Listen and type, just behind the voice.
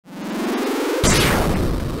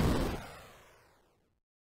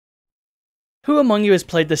Who among you has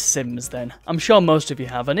played The Sims then? I'm sure most of you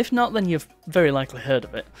have, and if not, then you've very likely heard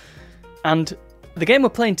of it. And the game we're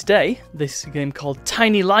playing today, this game called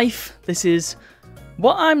Tiny Life, this is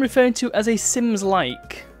what I'm referring to as a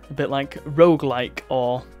Sims-like, a bit like roguelike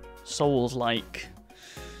or Souls-like.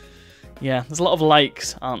 Yeah, there's a lot of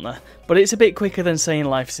likes, aren't there? But it's a bit quicker than saying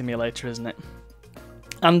Life Simulator, isn't it?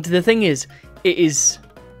 And the thing is, it is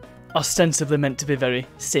ostensibly meant to be very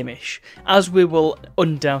Simish, as we will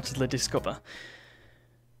undoubtedly discover.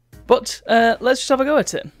 But let's just have a go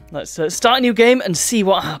at it. Let's start a new game and see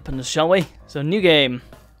what happens, shall we? So, new game.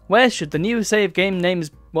 Where should the new save game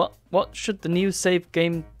names... What should the new save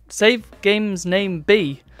game's name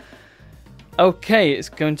be? Okay, it's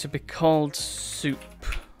going to be called Soup.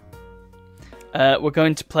 We're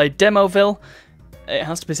going to play Demoville. It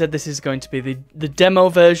has to be said this is going to be the demo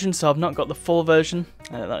version, so I've not got the full version.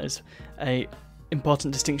 That is an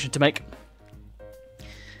important distinction to make.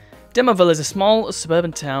 Demoville is a small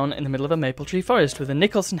suburban town in the middle of a maple tree forest with a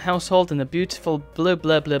Nicholson household and the beautiful blah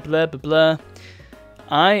blah blah blah blah blah.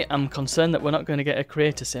 I am concerned that we're not going to get a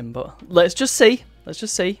creator sim, but let's just see. Let's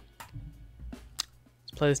play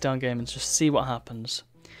this down game and just see what happens.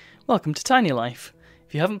 Welcome to Tiny Life.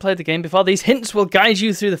 If you haven't played the game before, these hints will guide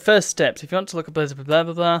you through the first steps. If you want to look at blah blah blah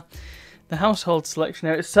blah blah, the household selection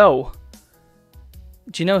area. So,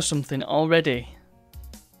 do you know something already?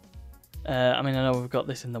 I mean, I know we've got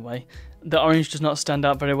this in the way. The orange does not stand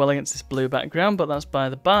out very well against this blue background, but that's by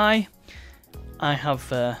the by. I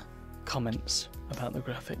have comments about the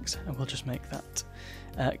graphics, and we'll just make that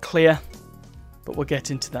clear. But we'll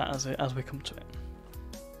get into that as we come to it.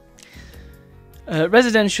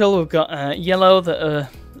 Residential, we've got yellow that are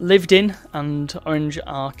lived in, and orange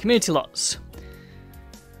are community lots.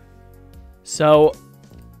 So,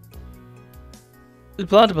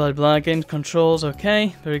 blah blah blah, games controls,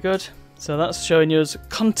 okay, very good. So that's showing you as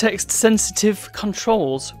context-sensitive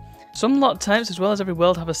controls. Some lot types, as well as every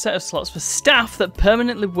world, have a set of slots for staff that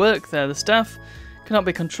permanently work there. The staff cannot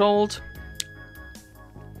be controlled.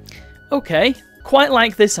 Okay, quite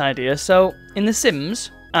like this idea. So, in The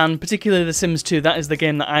Sims, and particularly The Sims 2, that is the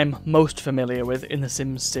game that I'm most familiar with in the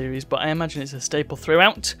Sims series, but I imagine it's a staple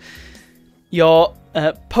throughout. Your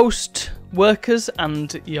post workers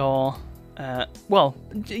and your your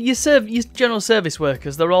general service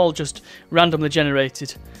workers, they're all just randomly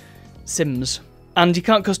generated Sims. And you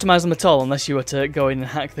can't customise them at all unless you were to go in and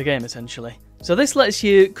hack the game, essentially. So this lets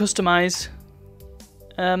you customise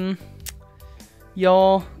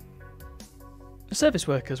your service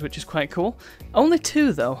workers, which is quite cool. Only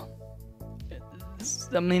 2, though.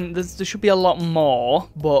 I mean, there should be a lot more,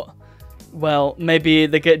 but, well, maybe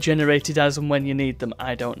they get generated as and when you need them.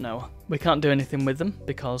 I don't know. We can't do anything with them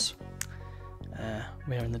because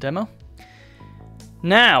we're in the demo.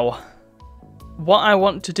 Now, what I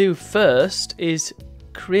want to do first is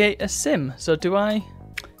create a sim. So do I?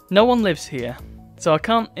 No one lives here, so I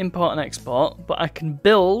can't import and export, but I can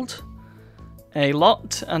build a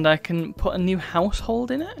lot and I can put a new household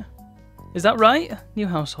in it. Is that right? New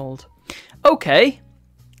household. Okay.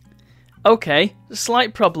 Okay.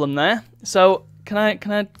 Slight problem there. So can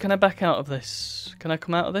I back out of this? Can I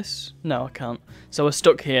come out of this? No, I can't. So we're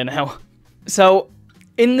stuck here now. So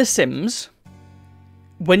in The Sims,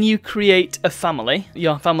 when you create a family,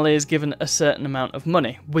 your family is given a certain amount of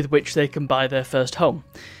money with which they can buy their first home.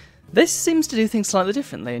 This seems to do things slightly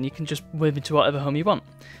differently, and you can just move into whatever home you want.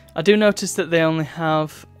 I do notice that they only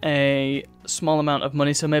have a small amount of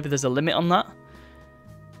money, so maybe there's a limit on that.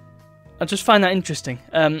 I just find that interesting.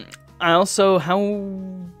 I'm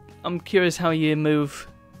curious how you move.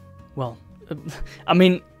 Well, I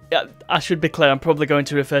mean, I should be clear, I'm probably going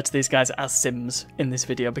to refer to these guys as Sims in this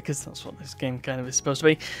video because that's what this game kind of is supposed to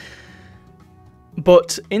be.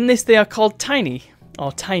 But in this they are called Tiny,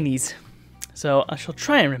 or Tinies. So I shall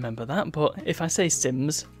try and remember that, but if I say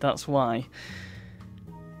Sims, that's why.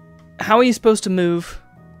 How are you supposed to move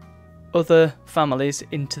other families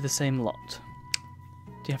into the same lot?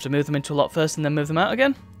 Do you have to move them into a lot first and then move them out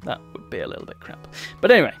again? That would be a little bit crap.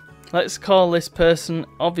 But anyway, let's call this person,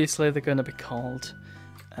 obviously they're going to be called...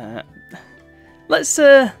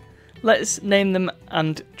 let's name them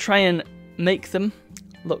and try and make them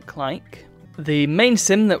look like the main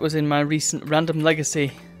sim that was in my recent Random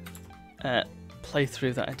Legacy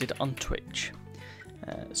playthrough that I did on Twitch.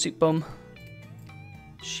 Soup Bum,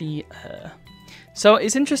 she, her. So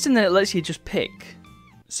it's interesting that it lets you just pick.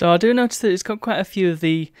 So I do notice that it's got quite a few of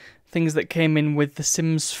the things that came in with The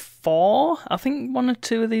Sims 4. I think 1 or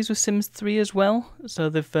 2 of these were Sims 3 as well. So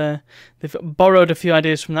they've borrowed a few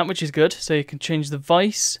ideas from that, which is good. So you can change the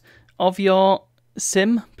voice of your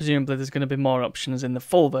sim. Presumably there's going to be more options in the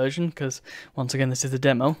full version, because once again this is the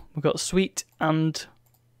demo. We've got sweet and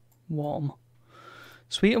warm.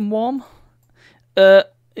 Sweet and warm?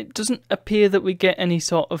 It doesn't appear that we get any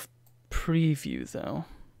sort of preview though.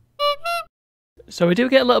 So we do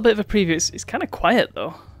get a little bit of a preview. It's kind of quiet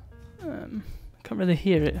though. I can't really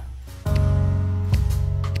hear it.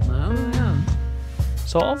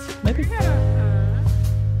 Sort of, maybe?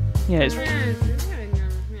 Yeah, it's...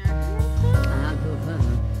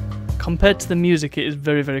 Compared to the music, it is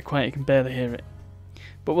very, very quiet. You can barely hear it.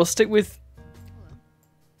 But we'll stick with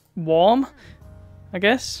warm, I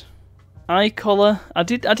guess. Eye colour. I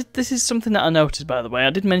did. This is something that I noticed, by the way. I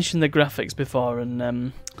did mention the graphics before,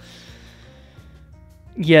 and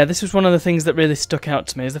yeah, this was one of the things that really stuck out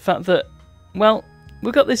to me, is the fact that, well,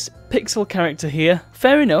 we've got this pixel character here.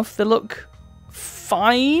 Fair enough, they look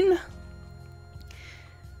fine,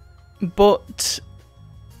 but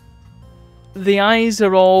the eyes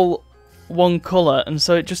are all one colour, and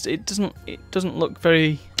so it doesn't look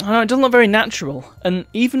very, I don't know, it doesn't look very natural. And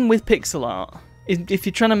even with pixel art, if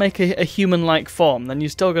you're trying to make a human-like form, then you're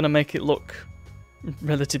still going to make it look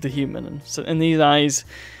relatively human. And so, in these eyes,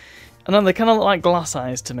 I know they kind of look like glass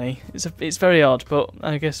eyes to me. It's very odd, but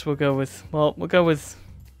I guess we'll go with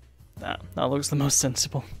that. That looks the most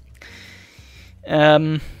sensible.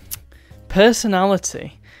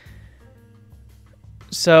 Personality.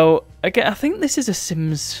 So again, I think this is a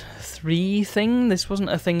Sims 3 thing. This wasn't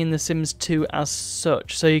a thing in the Sims 2 as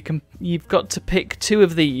such. So you've got to pick 2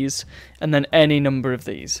 of these and then any number of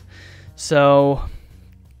these. So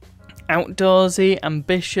outdoorsy,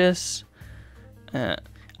 ambitious.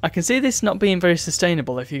 I can see this not being very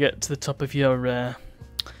sustainable if you get to the top of your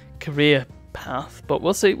career path, but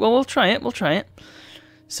we'll see. Well, we'll try it. We'll try it.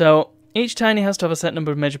 So each tiny has to have a set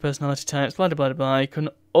number of major personality types. Blah blah blah blah. You can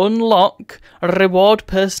unlock reward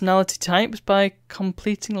personality types by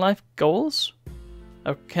completing life goals.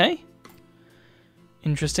 Okay.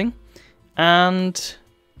 Interesting. And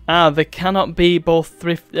they cannot be both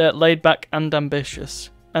laid back and ambitious.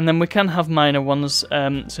 And then we can have minor ones,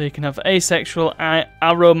 so you can have asexual,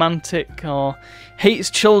 aromantic, or hates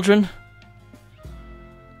children.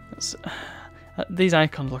 These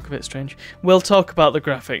icons look a bit strange. We'll talk about the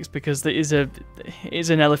graphics because there is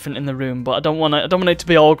an elephant in the room, but I don't want it to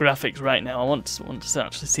be all graphics right now. I want to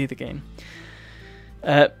actually see the game.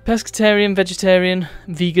 Pescatarian, vegetarian,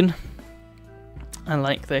 vegan. I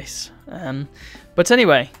like this. But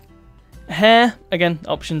anyway. Hair, again,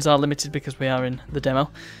 options are limited because we are in the demo.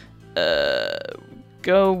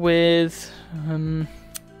 Go with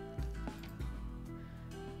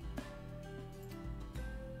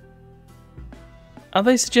are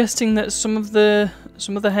they suggesting that some of the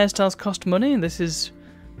hairstyles cost money? This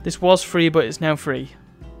was free, but it's now free.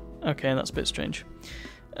 Okay, that's a bit strange.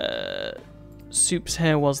 Soup's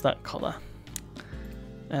hair was that colour.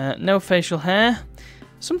 No facial hair.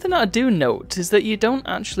 Something that I do note is that you don't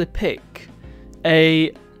actually pick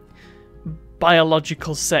a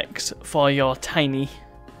biological sex for your tiny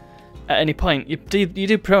at any point. You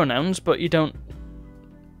do pronouns, but you don't.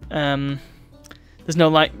 There's no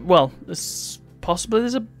like. Well, possibly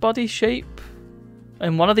there's a body shape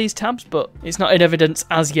in one of these tabs, but it's not in evidence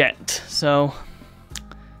as yet. So,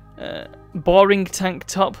 boring tank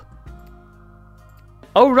top.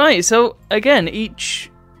 Oh right. So again,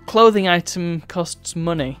 each clothing item costs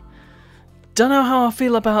money. Don't know how I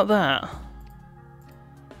feel about that.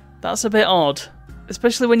 That's a bit odd,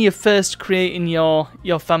 especially when you're first creating your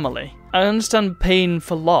family. I understand paying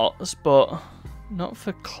for lots, but not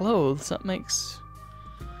for clothes. That makes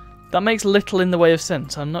little in the way of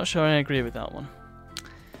sense. I'm not sure I agree with that one.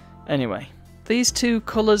 Anyway, these 3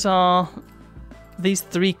 colours are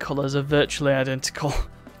virtually identical.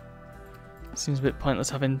 Seems a bit pointless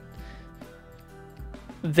having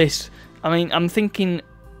this. I mean, I'm thinking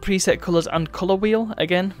preset colours and colour wheel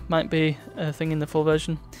again might be a thing in the full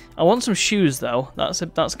version. I want some shoes though.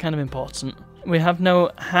 That's kind of important. We have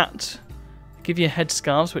no hat. Give you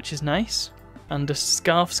headscarves, which is nice, and a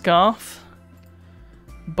scarf.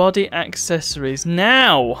 Body accessories.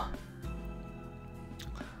 Now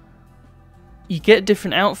you get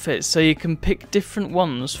different outfits, so you can pick different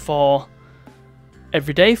ones for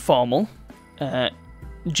everyday formal,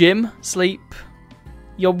 gym, sleep.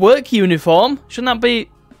 Your work uniform, shouldn't that be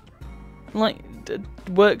like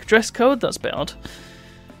work dress code? That's a bit odd.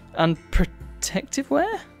 And protective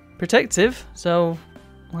wear? Protective, so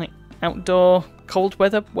like outdoor cold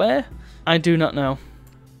weather wear? I do not know.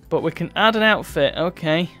 But we can add an outfit,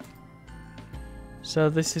 okay. So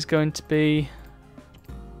this is going to be,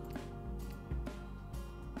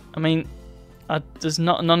 I mean, there's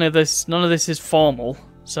none of this is formal,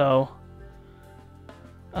 so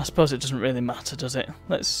I suppose it doesn't really matter, does it?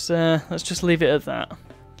 Let's just leave it at that.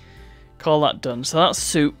 Call that done. So that's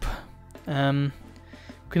soup. We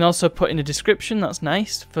can also put in a description. That's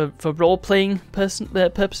nice for role-playing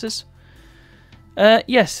purposes.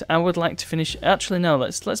 Yes, I would like to finish. Actually, no.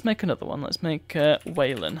 Let's make another one. Let's make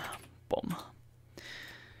Waylon. Boom.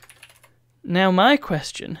 Now, my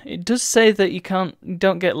question. It does say that you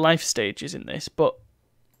don't get life stages in this, but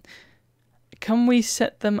can we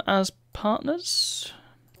set them as partners?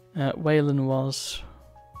 Waylon was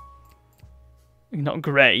not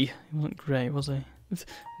grey. He wasn't grey, was he?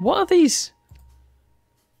 What are these?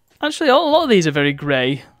 Actually, a lot of these are very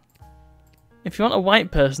grey. If you want a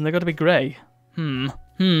white person, they've got to be grey.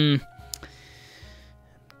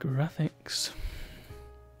 Graphics.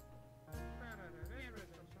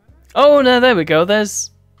 Oh, no, there we go.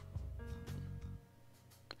 There's...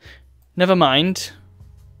 Never mind.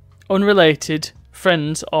 Unrelated,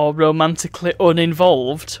 friends, or romantically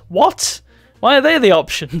uninvolved. What? Why are they the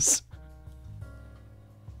options?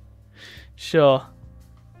 Sure.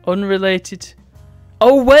 Unrelated...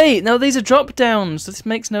 Oh, wait! No, these are drop-downs. This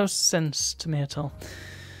makes no sense to me at all.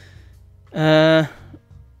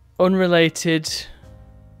 Unrelated...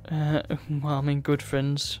 well, I mean, good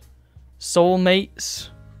friends. Soulmates?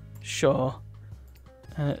 Sure.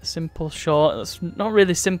 Simple short. That's not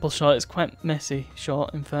really simple short. It's quite messy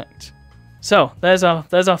short, in fact. So there's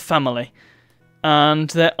our family, and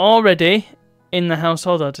they're already in the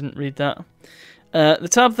household. I didn't read that. The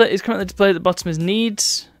tab that is currently displayed at the bottom is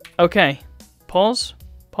needs. Okay. Pause.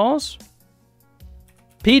 Pause.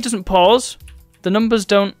 P doesn't pause. The numbers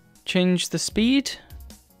don't change the speed.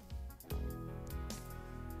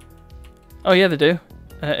 Oh yeah, they do.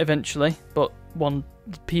 Eventually, but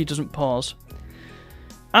P doesn't pause.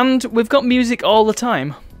 And we've got music all the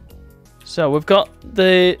time. So we've got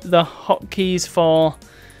the hotkeys for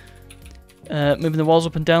moving the walls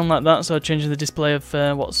up and down like that. So changing the display of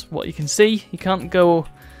what you can see. You can't go.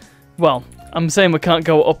 Well, I'm saying we can't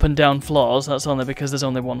go up and down floors. That's only because there's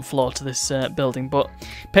only one floor to this building. But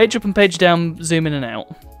page up and page down, zoom in and out.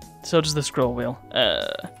 So does the scroll wheel.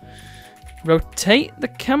 Rotate the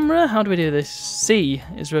camera? How do we do this? C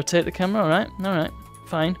is rotate the camera. Alright,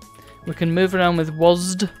 fine. We can move around with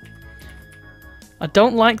WASD. I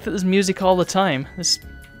don't like that there's music all the time.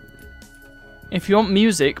 If you want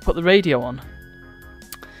music, put the radio on.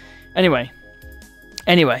 Anyway,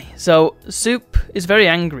 so Soup is very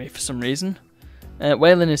angry for some reason.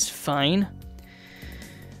 Waylon is fine.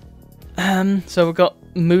 So we've got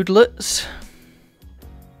moodlets.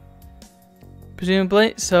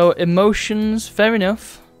 Presumably. So emotions, fair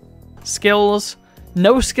enough. Skills,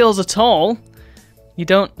 no skills at all. You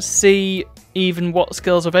don't see even what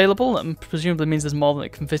skills are available. That presumably means there's more than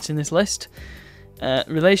it can fit in this list.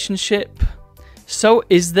 Relationship. So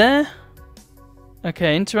is there?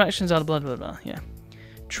 Okay, interactions are blah blah blah. Yeah.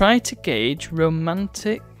 Try to gauge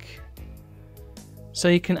romantic. So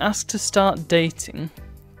you can ask to start dating.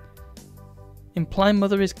 Imply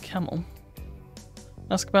mother is camel.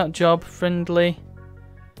 Ask about job, friendly.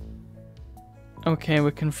 Okay,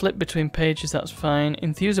 we can flip between pages, that's fine.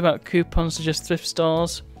 Enthuse about coupons, suggest thrift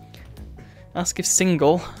stores. Ask if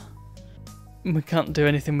single. We can't do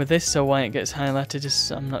anything with this, so why it gets highlighted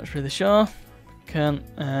is I'm not really sure. We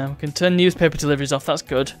can turn newspaper deliveries off, that's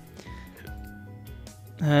good.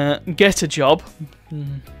 Get a job.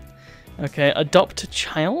 Okay, adopt a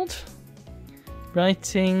child.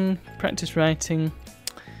 Writing, practice writing.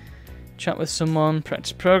 Chat with someone,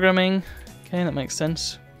 practice programming. Okay, that makes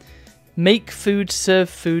sense. Make food, serve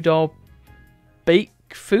food, or bake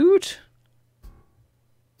food?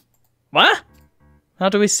 What? How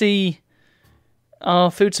do we see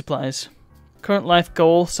our food supplies? Current life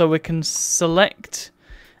goal, so we can select...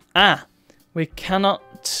 we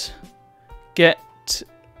cannot get...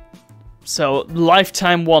 So,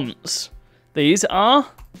 lifetime wants. These are...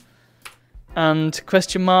 And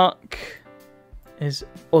question mark is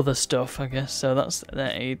other stuff, I guess. So that's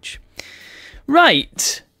their age.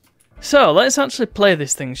 Right. So let's actually play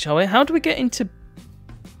this thing, shall we? How do we get into...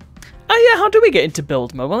 Oh yeah, how do we get into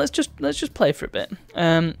build mode? Well, let's just play for a bit.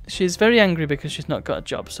 She's very angry because she's not got a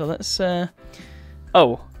job. So let's...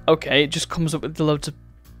 Oh, okay. It just comes up with loads of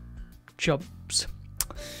jobs.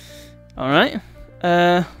 All right.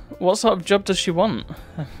 What sort of job does she want?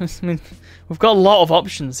 I mean, we've got a lot of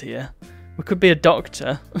options here. We could be a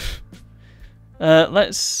doctor.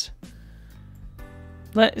 Let's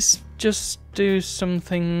just do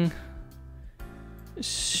something.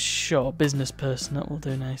 Sure, business person, that will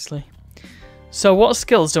do nicely. So what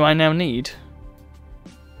skills do I now need?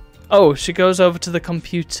 Oh, she goes over to the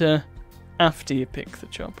computer after you pick the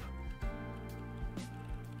job.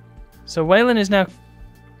 So Waylon is now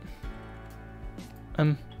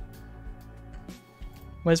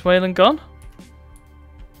Where's Wayland gone?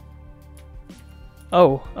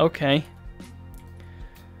 Oh, okay.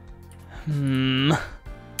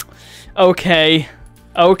 Okay.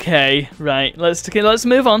 Okay, right. Let's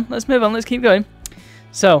move on. Let's move on. Let's keep going.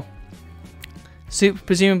 So, Soup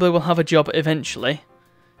presumably will have a job eventually.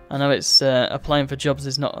 I know it's applying for jobs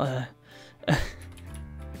is not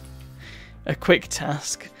a quick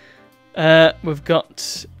task. We've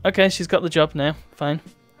got... Okay, she's got the job now. Fine.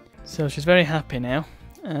 So she's very happy now.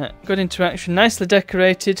 Good interaction. Nicely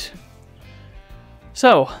decorated.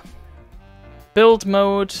 So, build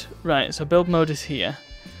mode. Right, so build mode is here.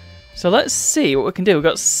 So let's see what we can do. We've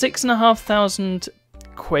got 6,500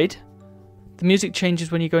 quid. The music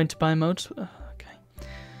changes when you go into buy mode. Okay.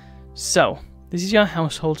 So, this is your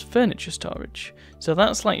household furniture storage. So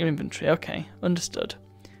that's like your inventory. Okay, understood.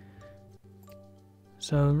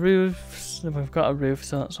 So roofs, we've got a roof,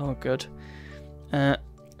 so that's all good.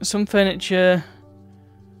 Some furniture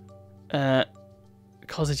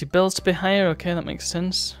causes your bills to be higher. Okay, that makes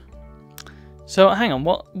sense. So hang on,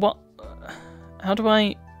 what? How do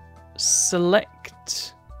I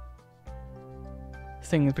select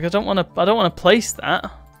things? Because I don't want to place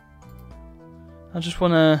that. I just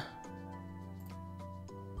want to.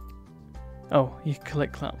 Oh, you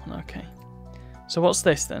click that one. Okay. So what's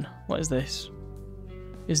this then? What is this?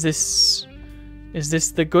 Is this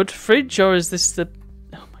the good fridge or is this the...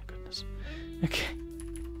 Oh my goodness. Okay.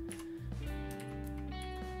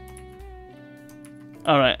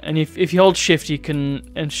 Alright, and if you hold shift you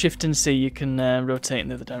can, and shift and C you can rotate in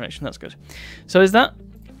the other direction. That's good. So is that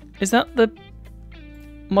the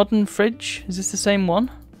modern fridge? Is this the same one?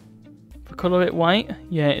 For colour it white?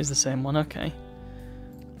 Yeah, it is the same one. Okay.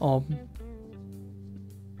 Or...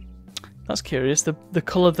 That's curious. The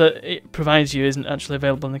colour that it provides you isn't actually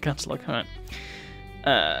available in the catalogue. Alright.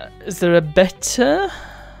 Is there a better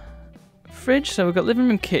fridge? So we've got living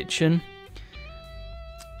room, kitchen.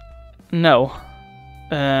 No.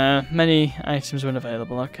 Many items are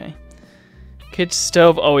unavailable. Okay. Kids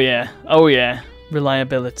stove. Oh yeah. Oh yeah.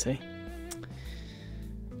 Reliability.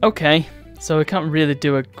 Okay. So we can't really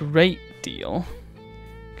do a great deal.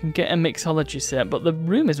 Can get a mixology set, but the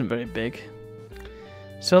room isn't very big.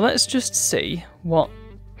 So let's just see what...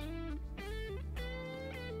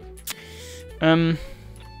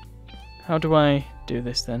 How do I do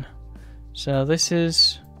this then? So this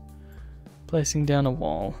is placing down a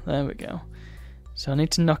wall. There we go. So I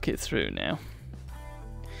need to knock it through now.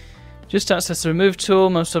 Just access the remove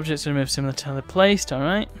tool. Most objects are removed similar to how they're placed.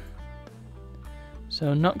 Alright.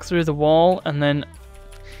 So knock through the wall and then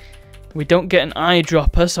we don't get an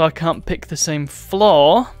eyedropper, so I can't pick the same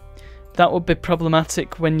floor. That would be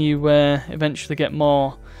problematic when you eventually get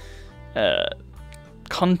more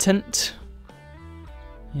content.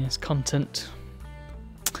 Yes, content.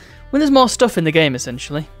 When there's more stuff in the game,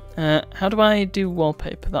 essentially. How do I do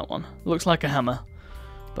wallpaper? That one. Looks like a hammer.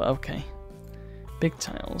 But okay. Big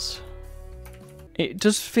tiles. It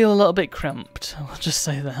does feel a little bit cramped, I'll just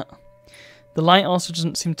say that. The light also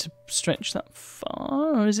doesn't seem to stretch that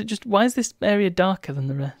far, or is it just... Why is this area darker than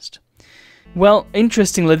the rest? Well,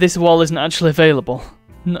 interestingly, this wall isn't actually available.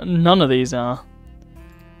 None of these are.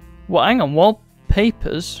 Well, hang on,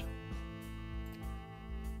 wallpapers.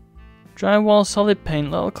 Drywall, solid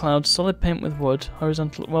paint, little clouds, solid paint with wood,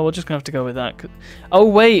 horizontal... Well, we're just going to have to go with that. Oh,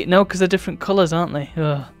 wait, no, because they're different colours, aren't they?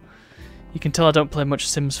 Ugh. You can tell I don't play much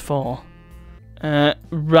Sims 4.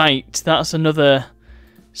 Right, that's another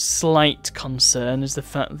slight concern, is the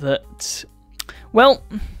fact that... Well,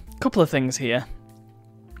 a couple of things here.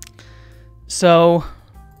 So...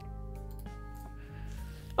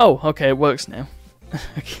 Oh, okay, it works now.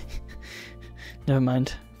 Okay. Never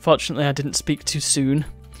mind. Fortunately, I didn't speak too soon.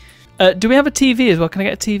 Do we have a TV as well? Can I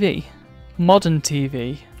get a TV? Modern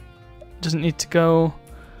TV. Doesn't need to go...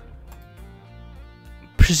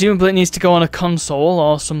 Presumably it needs to go on a console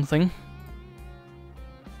or something.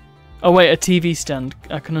 Oh wait, a TV stand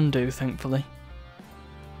I can undo, thankfully.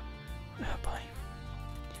 Oh boy.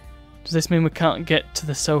 Does this mean we can't get to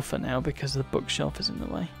the sofa now because the bookshelf is in the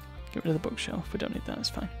way? Get rid of the bookshelf. We don't need that, it's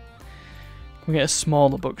fine. Can we get a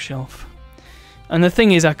smaller bookshelf? And the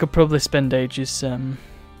thing is, I could probably spend ages...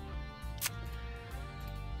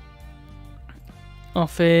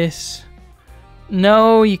 Office.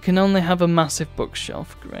 No, you can only have a massive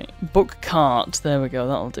bookshelf. Great. Book cart. There we go.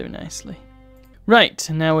 That'll do nicely. Right,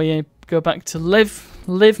 and now we go back to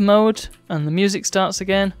live mode, and the music starts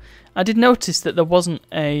again. I did notice that there wasn't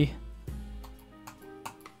a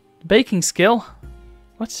baking skill.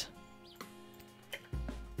 What?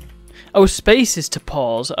 Oh, space is to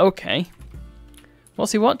pause. Okay.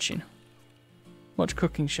 What's he watching? Watch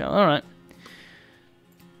cooking show. All right.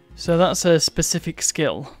 So that's a specific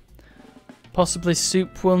skill. Possibly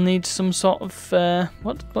Soup will need some sort of...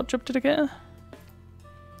 what job did I get?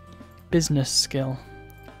 Business skill.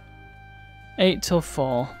 8 till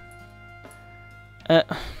 4.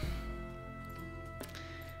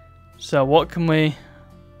 So what can we...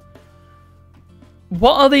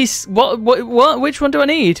 What are these... What? Which one do I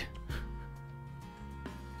need?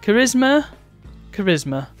 Charisma?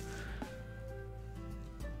 Charisma.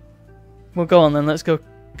 Well, go on then. Let's go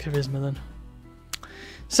charisma then.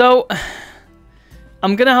 So,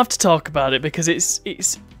 I'm gonna have to talk about it because it's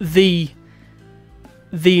the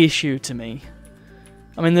issue to me.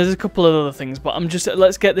 I mean, there's a couple of other things, but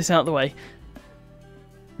let's get this out of the way.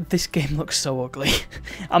 This game looks so ugly.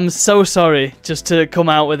 I'm so sorry just to come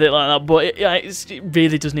out with it like that, but it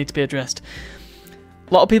really does need to be addressed.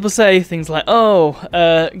 A lot of people say things like, "Oh,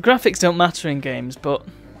 graphics don't matter in games," but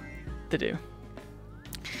they do.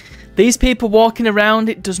 These people walking around,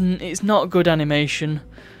 it's not good animation.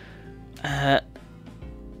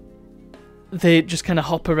 They just kind of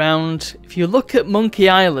hop around. If you look at Monkey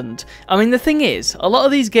Island, I mean, the thing is, a lot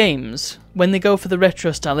of these games, when they go for the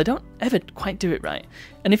retro style, they don't ever quite do it right.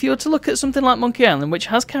 And if you were to look at something like Monkey Island, which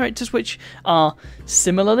has characters which are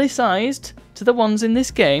similarly sized to the ones in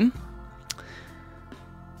this game,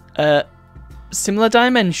 similar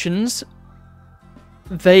dimensions,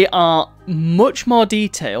 they are much more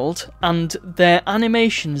detailed, and their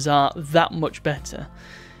animations are that much better.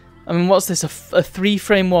 I mean, what's this, a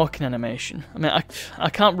 3-frame walking animation? I mean, I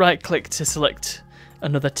can't right-click to select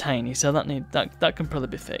another tiny, so that can probably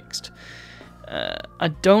be fixed.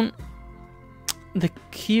 The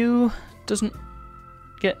queue doesn't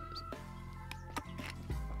get...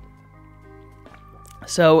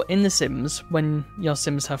 So, in The Sims, when your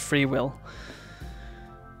Sims have free will,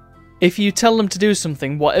 if you tell them to do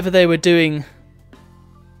something, whatever they were doing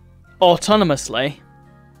autonomously,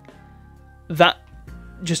 that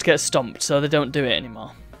just gets stomped, so they don't do it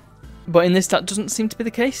anymore. But in this, that doesn't seem to be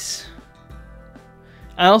the case.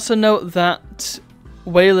 I also note that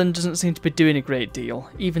Wayland doesn't seem to be doing a great deal,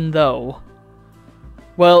 even though,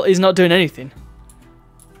 well, he's not doing anything.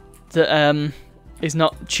 He's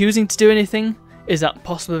not choosing to do anything. Is that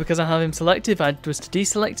possibly because I have him selected? If I was to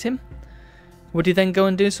deselect him, would he then go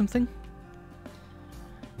and do something?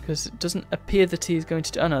 Because it doesn't appear that he's going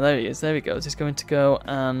to do... Oh no, there he is. There he goes. He's going to go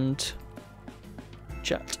and...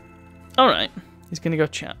 chat. Alright, he's going to go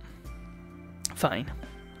chat. Fine.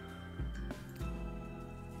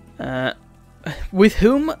 With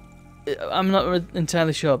whom? I'm not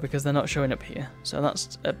entirely sure because they're not showing up here. So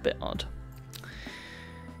that's a bit odd.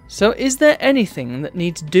 So is there anything that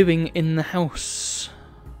needs doing in the house?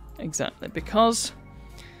 Exactly, because...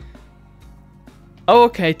 Oh,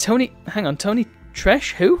 okay, Tony... Hang on, Tony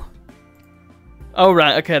Tresh? Who? Oh,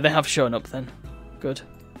 right, okay, they have shown up then. Good.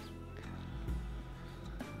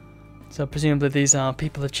 So presumably these are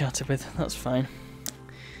people I've chatted with. That's fine.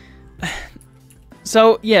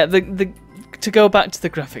 So yeah, to go back to the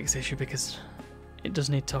graphics issue because it does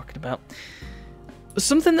need talking about.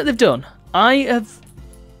 Something that they've done. I have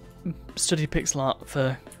studied pixel art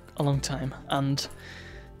for a long time, and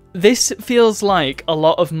this feels like a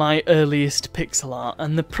lot of my earliest pixel art.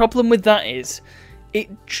 And the problem with that is,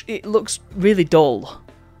 it looks really dull.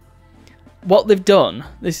 What they've done,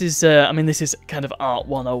 this is, I mean, this is kind of Art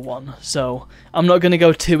 101, so I'm not going to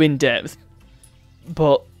go too in-depth,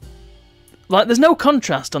 but, like, there's no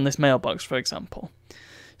contrast on this mailbox, for example.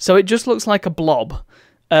 So it just looks like a blob,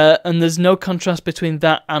 and there's no contrast between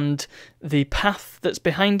that and the path that's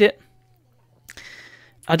behind it.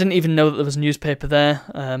 I didn't even know that there was newspaper there,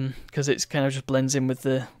 because it's kind of just blends in with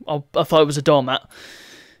the... I thought it was a doormat.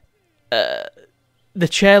 The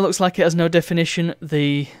chair looks like it has no definition.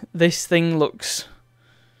 This thing looks...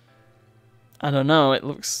 I don't know, it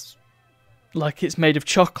looks like it's made of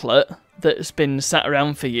chocolate that's been sat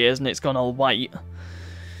around for years and it's gone all white.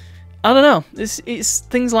 I don't know, it's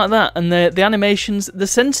things like that. And the animations, the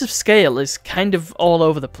sense of scale is kind of all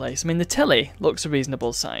over the place. I mean, the telly looks a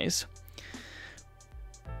reasonable size.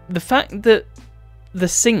 The fact that the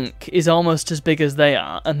sink is almost as big as they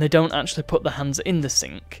are, and they don't actually put their hands in the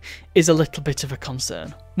sink, is a little bit of a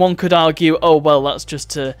concern. One could argue, oh, well, that's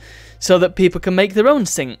just so that people can make their own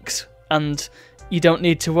sinks, and you don't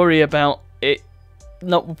need to worry about it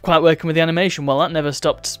not quite working with the animation. Well, that never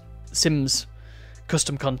stopped Sims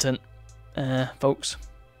custom content, folks.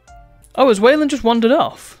 Oh, has Wayland just wandered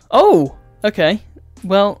off? Oh, okay.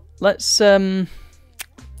 Well, let's go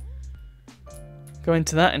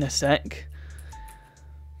into that in a sec.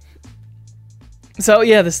 So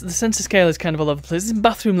yeah, the sense of scale is kind of all over the place. This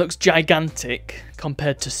bathroom looks gigantic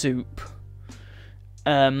compared to Soup.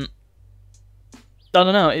 I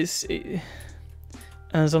don't know.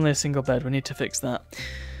 There's only a single bed. We need to fix that.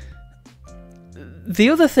 The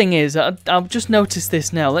other thing is, I've just noticed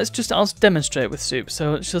this now. I'll demonstrate with Soup.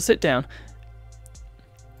 So she'll sit down.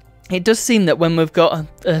 It does seem that when we've got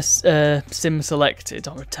a sim selected,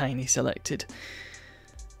 or a tiny selected,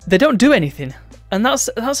 they don't do anything. And that's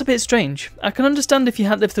a bit strange. I can understand if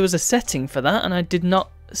there was a setting for that, and I did not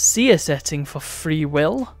see a setting for free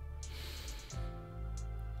will.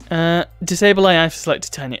 Disable AI for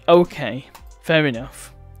selected tiny. Okay, fair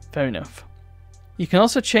enough. Fair enough. You can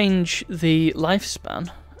also change the lifespan,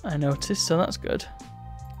 I noticed, so that's good.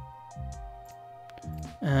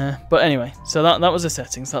 But anyway, so that was the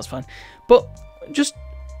settings, that's fine. But just,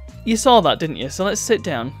 you saw that, didn't you? So let's sit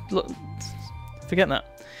down. Look, forget that.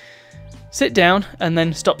 Sit down and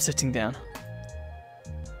then stop sitting down.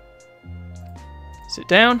 Sit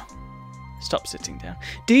down, stop sitting down.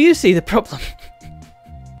 Do you see the problem?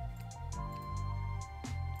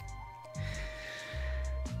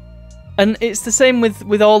 And it's the same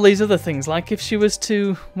with all these other things. Like if she was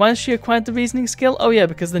to... Why has she acquired the reasoning skill? Oh yeah,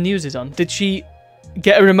 because the news is on. Did she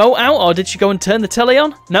get a remote out, or did she go and turn the telly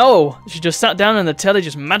on? No! She just sat down and the telly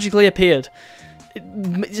just magically appeared.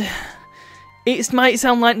 It might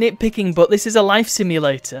sound like nitpicking, but this is a life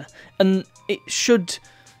simulator. And it should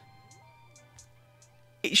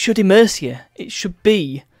immerse you. It should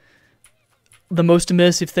be the most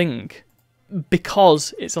immersive thing.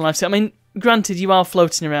 Because it's a life simulator. I mean, granted, you are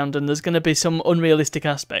floating around and there's going to be some unrealistic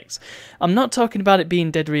aspects. I'm not talking about it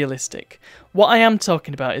being dead realistic. What I am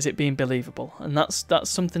talking about is it being believable. And that's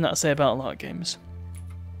something that I say about a lot of games.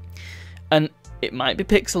 And it might be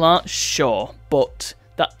pixel art, sure, but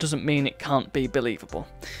that doesn't mean it can't be believable.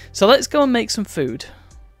 So let's go and make some food.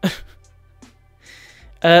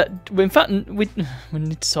 In fact, we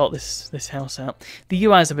need to sort this house out. The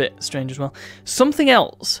UI is a bit strange as well. Something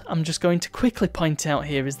else I'm just going to quickly point out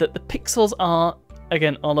here is that the pixels are,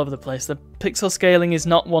 again, all over the place. The pixel scaling is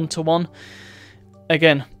not 1:1.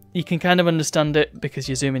 Again, you can kind of understand it because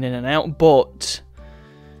you're zooming in and out, but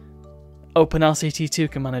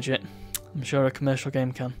OpenRCT2 can manage it. I'm sure a commercial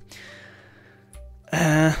game can.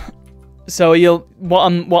 So what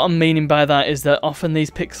I'm meaning by that is that often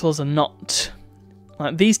these pixels are not...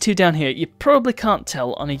 Like these two down here, you probably can't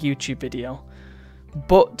tell on a YouTube video,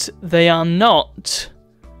 but they are not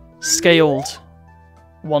scaled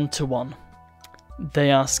 1:1. They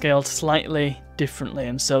are scaled slightly differently,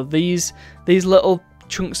 and so these little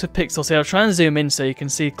chunks of pixels here, I'll try and zoom in so you can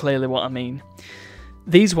see clearly what I mean.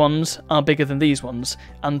 These ones are bigger than these ones,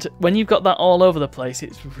 and when you've got that all over the place,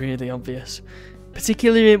 it's really obvious.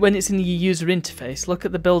 Particularly when it's in your user interface. Look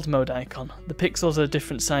at the build mode icon. The pixels are a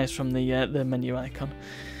different size from the menu icon.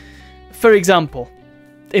 For example,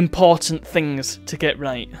 important things to get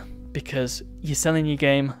right, because you're selling your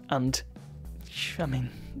game, and I mean,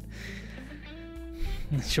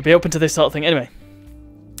 should be open to this sort of thing. Anyway,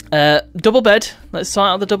 double bed. Let's sort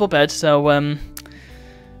out the double bed so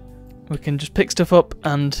we can just pick stuff up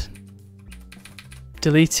and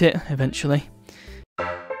delete it eventually.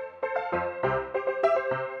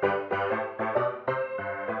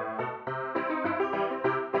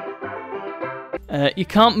 You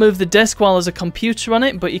can't move the desk while there's a computer on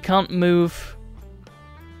it, but you can't move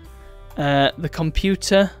the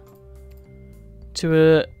computer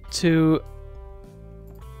to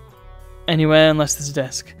anywhere unless there's a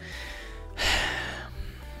desk.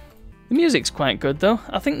 The music's quite good though.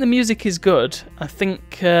 I think the music is good. I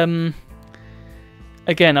think, again,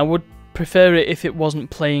 I would prefer it if it wasn't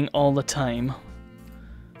playing all the time,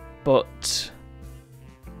 but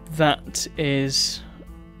that is...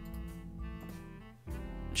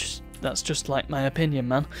 That's just like my opinion,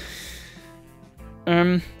 man.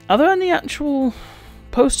 Are there any actual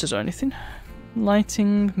posters or anything?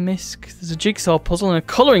 Lighting, misc. There's a jigsaw puzzle and a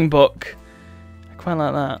colouring book. I quite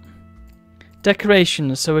like that.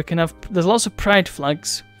 Decorations, so we can have... There's lots of pride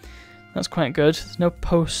flags. That's quite good. There's no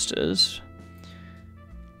posters.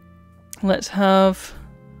 Let's have...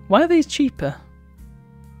 Why are these cheaper?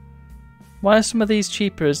 Why are some of these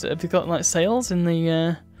cheaper? Have they got like sales in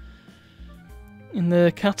the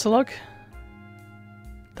catalogue?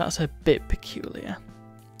 That's a bit peculiar.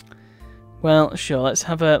 Well, sure. Let's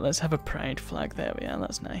have a pride flag. There we are.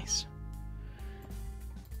 That's nice.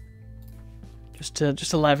 Just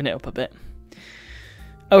to liven it up a bit.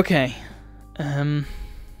 Okay.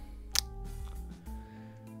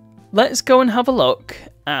 Let's go and have a look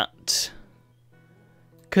at,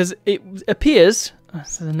 because it appears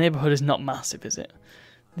so the neighbourhood is not massive, is it?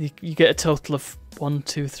 You get a total of 1,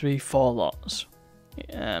 2, 3, 4 lots.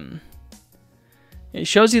 It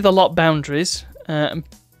shows you the lot boundaries.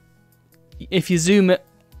 If you zoom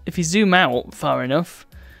if you zoom out far enough,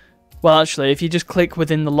 well, actually, if you just click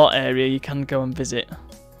within the lot area, you can go and visit.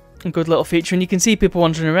 A good little feature, and you can see people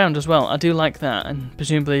wandering around as well. I do like that, and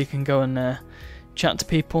presumably you can go and chat to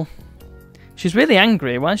people. She's really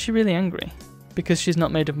angry. Why is she really angry? Because she's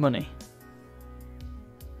not made of money.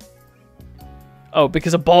 Oh,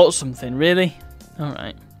 because I bought something. Really?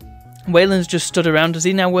 Alright. Waylon's just stood around. Does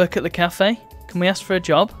he now work at the cafe? Can we ask for a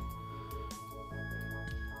job?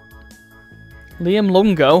 Liam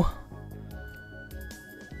Lungo.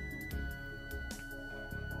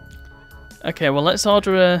 Okay, well let's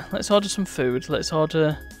order some food. Let's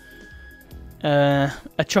order a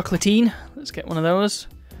chocolatine. Let's get one of those.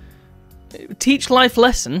 Teach life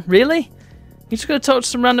lesson? Really? You're just gonna talk to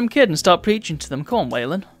some random kid and start preaching to them? Come on,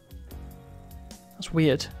 Waylon. That's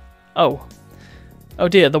weird. Oh. Oh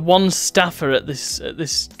dear, the one staffer at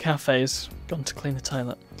this cafe has gone to clean the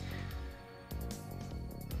toilet.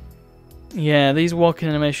 Yeah, these walking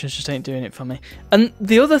animations just ain't doing it for me. And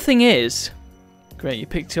the other thing is... Great, you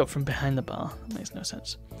picked it up from behind the bar. That makes no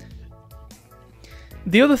sense.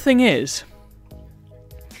 The other thing is...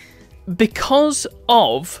 Because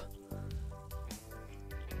of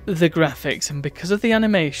the graphics and because of the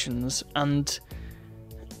animations and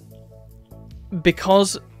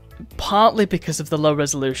partly because of the low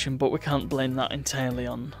resolution, but we can't blame that entirely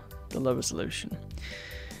on the low resolution.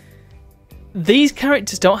 These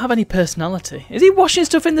characters don't have any personality. Is he washing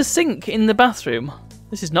stuff in the sink in the bathroom?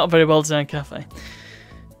 This is not a very well designed cafe.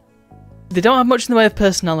 They don't have much in the way of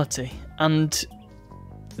personality, and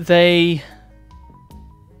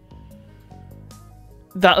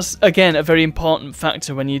that's again a very important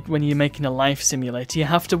factor when you're making a life simulator. You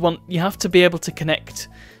have to be able to connect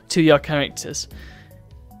to your characters.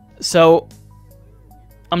 So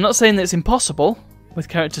I'm not saying that it's impossible with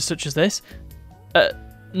characters such as this.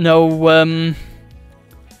 No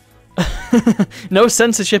no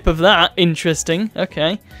censorship of that. Interesting.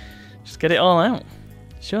 Okay, just get it all out.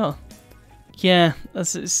 Sure. Yeah,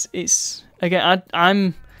 it's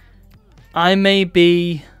again. I may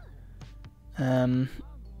be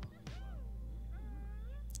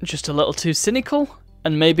just a little too cynical,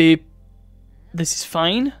 and maybe this is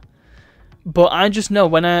fine. But I just know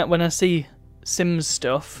when I see Sims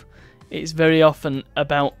stuff, it's very often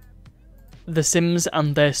about the Sims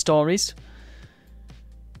and their stories.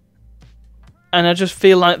 And I just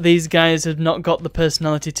feel like these guys have not got the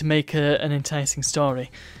personality to make an enticing story.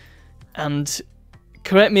 And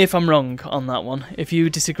correct me if I'm wrong on that one. If you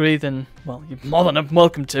disagree, then, well, you're more than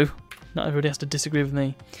welcome to. Not everybody has to disagree with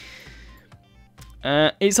me.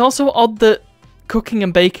 It's also odd that cooking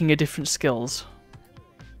and baking are different skills.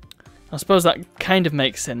 I suppose that kind of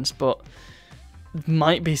makes sense, but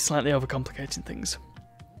might be slightly overcomplicating things.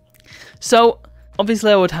 So,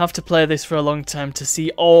 obviously I would have to play this for a long time to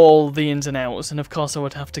see all the ins and outs, and of course I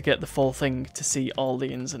would have to get the full thing to see all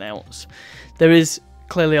the ins and outs. There is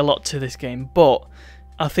clearly a lot to this game, but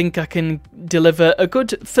I think I can deliver a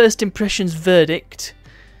good first impressions verdict.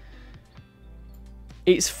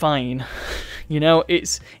 It's fine. You know,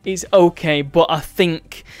 it's okay, but I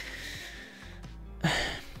think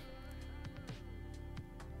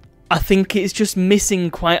it's just missing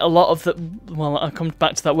quite a lot of the... Well, I'll come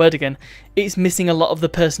back to that word again. It's missing a lot of the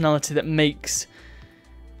personality that makes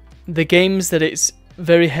the games that it's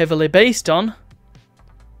very heavily based on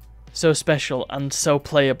so special and so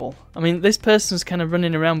playable. I mean, this person's kind of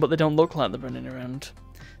running around, but they don't look like they're running around.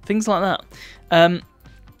 Things like that.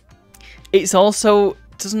 It's also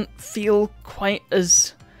doesn't feel quite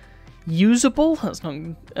as usable. That's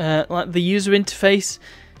not... like the user interface...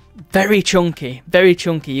 Very chunky, very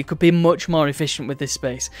chunky. You could be much more efficient with this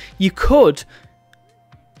space. You could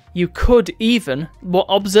even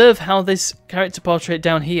observe how this character portrait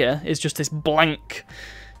down here is just this blank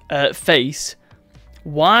face.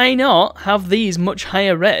 Why not have these much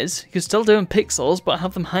higher res? You can still do in pixels, but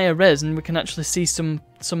have them higher res, and we can actually see some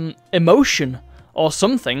emotion or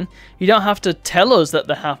something. You don't have to tell us that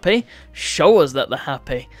they're happy. Show us that they're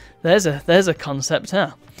happy. There's a concept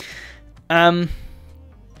here.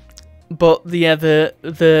 But yeah,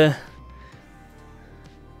 the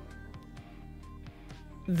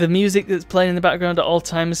music that's playing in the background at all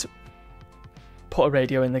times, put a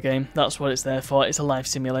radio in the game. That's what it's there for. It's a life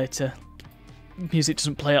simulator. Music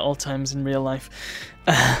doesn't play at all times in real life.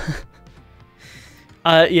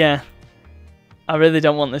 Yeah, I really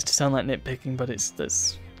don't want this to sound like nitpicking, but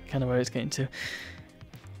that's kind of where it's getting to.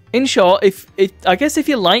 In short, I guess if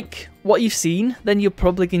you like what you've seen, then you'll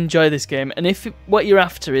probably enjoy this game. And if what you're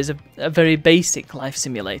after is a very basic life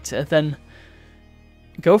simulator, then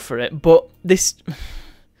go for it. But this...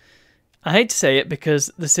 I hate to say it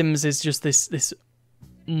because The Sims is just this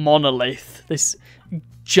monolith, this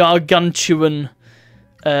gargantuan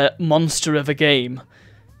monster of a game,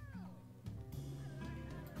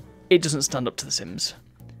 it doesn't stand up to The Sims.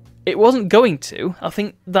 It wasn't going to. I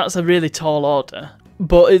think that's a really tall order.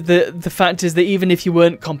 But the fact is that even if you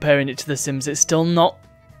weren't comparing it to The Sims, it's still not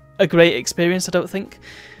a great experience, I don't think,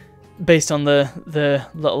 based on the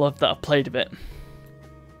little that I've played of it.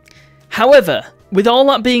 However, with all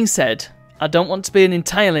that being said, I don't want to be an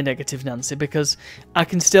entirely negative Nancy, because I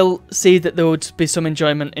can still see that there would be some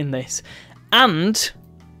enjoyment in this. And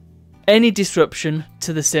any disruption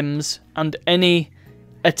to The Sims and any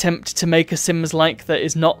attempt to make a Sims-like that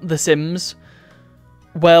is not The Sims,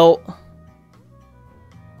 well,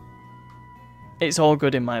 it's all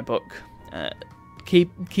good in my book.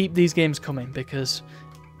 Keep these games coming, because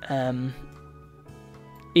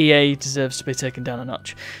EA deserves to be taken down a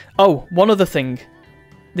notch. Oh, one other thing.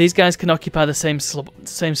 These guys can occupy the same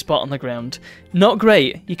spot on the ground. Not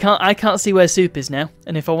great. I can't see where Soup is now.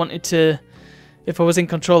 And if I wanted to, if I was in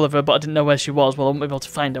control of her, but I didn't know where she was, well, I won't be able to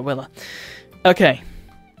find her, will I? Okay.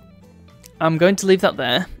 I'm going to leave that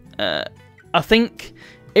there. I think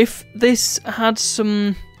if this had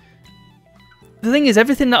some... The thing is,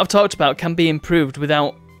 everything that I've talked about can be improved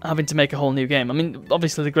without having to make a whole new game. I mean,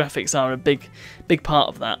 obviously the graphics are a big part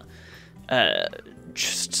of that.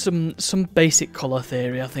 Just some basic colour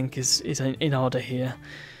theory, I think, is in order here.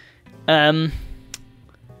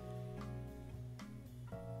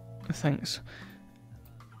 Thanks.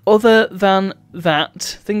 Other than that,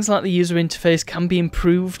 things like the user interface can be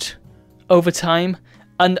improved over time,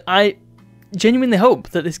 and I genuinely hope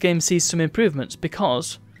that this game sees some improvements,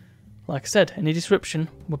 because, like I said, any disruption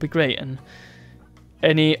would be great, and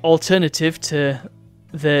any alternative to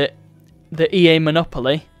the EA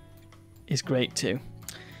monopoly is great too.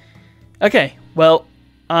 Okay, well,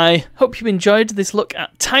 I hope you enjoyed this look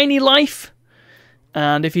at Tiny Life,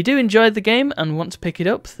 and if you do enjoy the game and want to pick it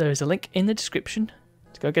up, there is a link in the description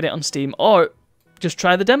to go get it on Steam, or just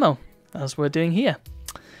try the demo, as we're doing here.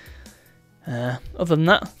 Other than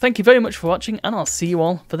that, thank you very much for watching, and I'll see you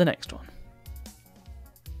all for the next one.